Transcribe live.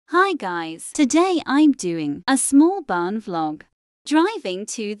Hi guys, today I'm doing a small barn vlog. Driving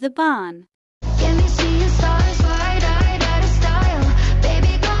to the barn.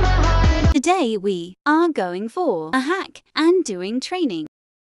 Today we are going for a hack and doing training.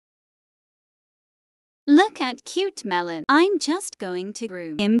 Look at cute Melon. I'm just going to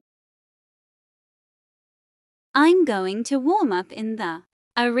groom him. I'm going to warm up in the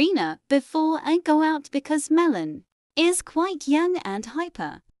arena before I go out because Melon is quite young and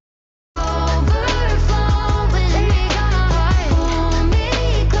hyper.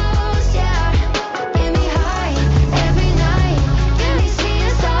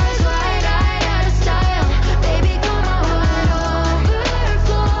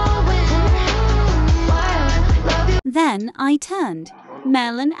 Then I turned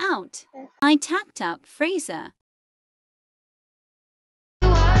Melon out. I tapped up Fraser.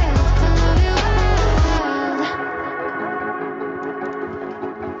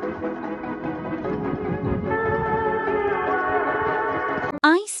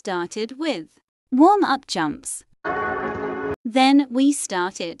 I started with warm-up jumps. Then we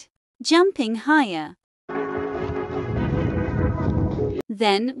started jumping higher.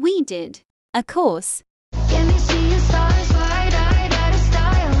 Then we did a course.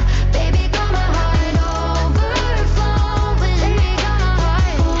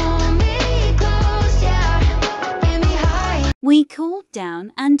 We cooled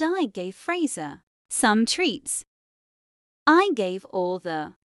down and I gave Fraser some treats. I gave all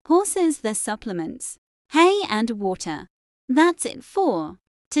the horses their supplements, hay and water. That's it for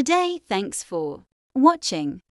today. Thanks for watching.